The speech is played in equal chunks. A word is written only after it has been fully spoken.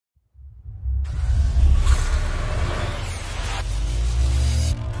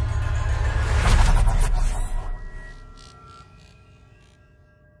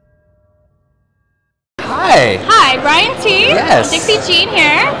by Brian T. Yes. Dixie Jean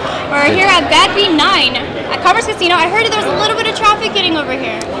here. We're here at Badbeat 9 at Commerce Casino. I heard there's a little bit of traffic getting over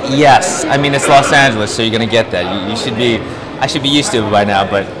here. Yes, I mean it's Los Angeles, so you're gonna get that. You should be. I should be used to it by now,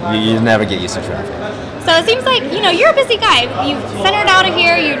 but you never get used to traffic. So it seems like you're a busy guy. You centered out of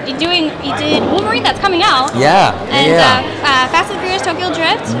here. You did Wolverine that's coming out. Yeah. And Fast and Furious Tokyo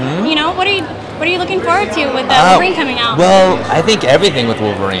Drift. Mm-hmm. You know, what are you looking forward to with Wolverine coming out? Well, I think everything with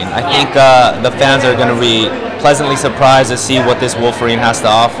Wolverine. I think the fans are going to be pleasantly surprised to see what this Wolverine has to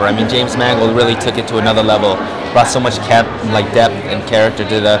offer. I mean, James Mangold really took it to another level, brought so much depth and character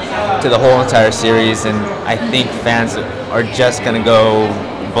to the whole entire series, and I think fans are just going to go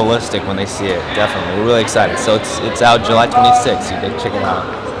ballistic when they see it. Definitely, we're really excited. So it's out July 26th. You can check it out.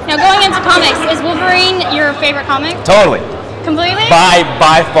 Now, going into comics, is Wolverine your favorite comic? Totally. Completely?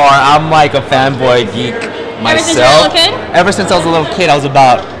 By far, I'm like a fanboy geek myself. Ever since you were a little kid? Ever since I was a little kid, I was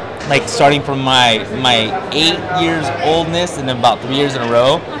about starting from my 8 years oldness and then about 3 years in a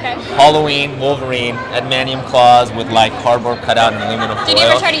row. Okay. Halloween, Wolverine, adamantium claws with cardboard cutout and aluminum foil. Did you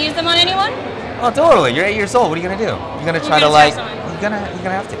ever try to use them on anyone? Oh, totally. You're 8 years old. What are you gonna do? You're gonna try to You're gonna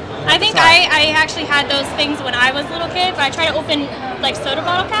have to. I think I actually had those things when I was a little kid, but I tried to open soda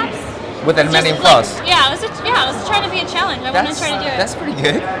bottle caps. With adamantium claws? Yeah, I was trying to be a challenge. I wanted to try to do it. That's pretty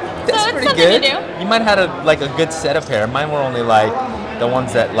good. That's so pretty good. To do. You might have had a good set of pair. Mine were only the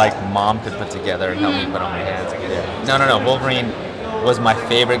ones that mom could put together and help me put on my hands. Yeah. No. Wolverine was my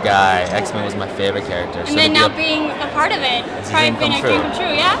favorite guy. X-Men was my favorite character. And then now being a part of it, it's probably been a dream come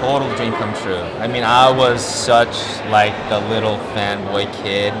true, yeah? Total dream come true. I mean, I was such the little fanboy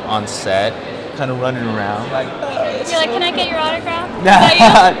kid on set, kind of running around You're like, can I get your autograph?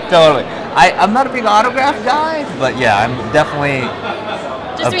 Totally. I'm not a big autograph guy, but yeah, I'm definitely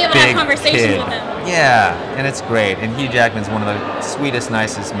just to be able to have conversations with him. Yeah, and it's great. And Hugh Jackman's one of the sweetest,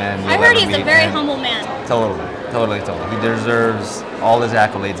 nicest men you'll ever I heard he's meet, a very humble man. Totally. He deserves all his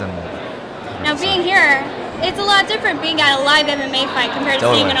accolades and more. Now, being here, it's a lot different being at a live MMA fight compared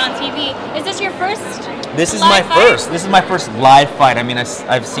to seeing it on TV. Is this your first? This is my first live fight. I mean,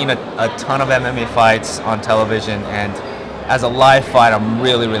 I've seen a ton of MMA fights on television, and as a live fight, I'm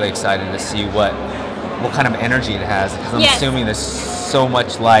really, really excited to see what kind of energy it has. Because I'm assuming there's so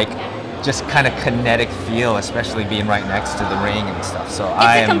much just kind of kinetic feel, especially being right next to the ring and stuff. So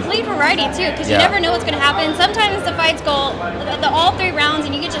it's a complete variety too, because you never know what's going to happen. Sometimes the fights go all 3 rounds,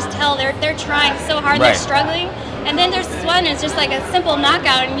 and you can just tell they're trying so hard, they're struggling. And then there's this one, it's just like a simple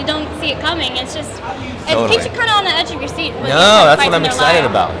knockout, and you don't see it coming. It's just it keeps you kind of on the edge of your seat. No, that's what I'm excited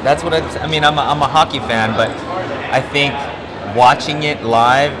about. That's what I mean. I'm a hockey fan, but I think watching it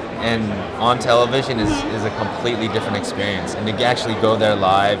live and on television is a completely different experience, and to actually go there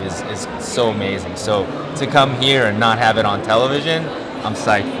live is so amazing. So to come here and not have it on television, I'm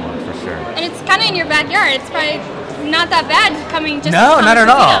psyched for sure. And it's kind of in your backyard. It's probably not that bad coming just not at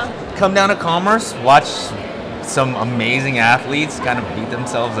all. Come down to Commerce, watch some amazing athletes kind of beat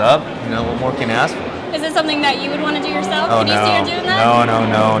themselves up. What more can you ask for? Is it something that you would want to do yourself? Oh, Can you see her doing that?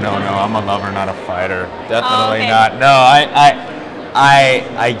 No. I'm a lover, not a fighter. Definitely not. No,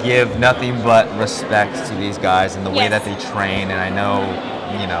 I give nothing but respect to these guys and the way that they train, and I know,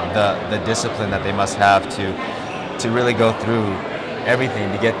 the discipline that they must have to really go through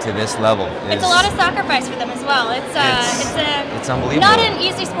everything to get to this level. It's a lot of sacrifice for them as well. It's unbelievable. Not an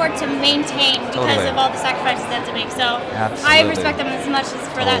easy sport to maintain because of all the sacrifices they have to make. So I respect them as much as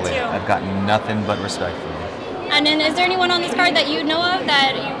for that too. I've got nothing but respect for them. And then, is there anyone on this card that you know of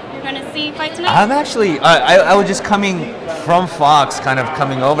that you're going to see fight tonight? I'm actually, I was just coming from Fox, kind of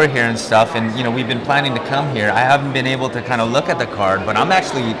coming over here and stuff, and we've been planning to come here. I haven't been able to kind of look at the card, but I'm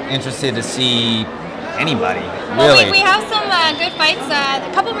actually interested to see anybody, really. Well, we have some good fights,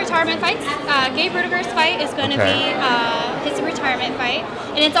 a couple of retirement fights. Gabe Rudiger's fight is going to be his retirement fight.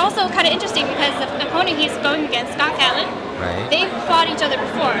 And it's also kind of interesting because the opponent he's going against, Scott Catlin, they've fought each other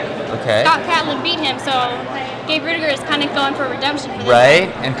before. Okay. Scott Catlin beat him, so Gabe Rudiger is kind of going for redemption for this.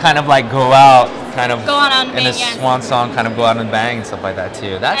 Right, and kind of go out, go on in a swan song, kind of go out and bang and stuff like that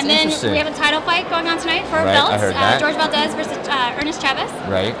too. That's interesting. And then we have a title fight going on tonight for belts. I heard that. George Valdez versus Ernest Chavez.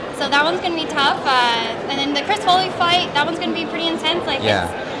 Right. So that one's going to be tough. And then the Chris Foley fight, that one's going to be pretty intense.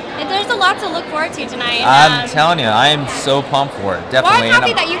 There's a lot to look forward to tonight. I'm telling you, I am so pumped for it. Definitely. Well, I'm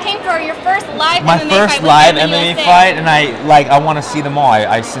happy that you came for your first live MMA fight. My first live MMA fight, and I want to see them all.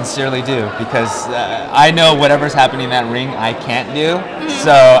 I sincerely do, because I know whatever's happening in that ring, I can't do.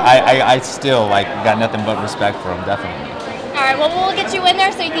 So I still got nothing but respect for them, definitely. All right, well, we'll get you in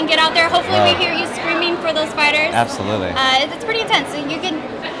there so you can get out there. Hopefully we hear you screaming for those fighters. Absolutely. It's pretty intense. So you can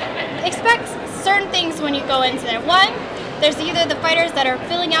expect certain things when you go into there. One, there's either the fighters that are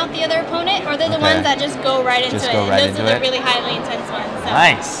filling out the other opponent, or they're the ones that just go right into it. Those are the really highly intense ones. So.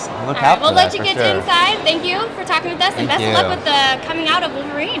 Nice. Look out for that. We'll let you get inside. Thank you for talking with us, and best of luck with the coming out of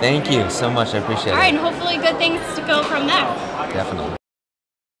Wolverine. Thank you so much. I appreciate it. All right, and hopefully good things to go from there. Definitely.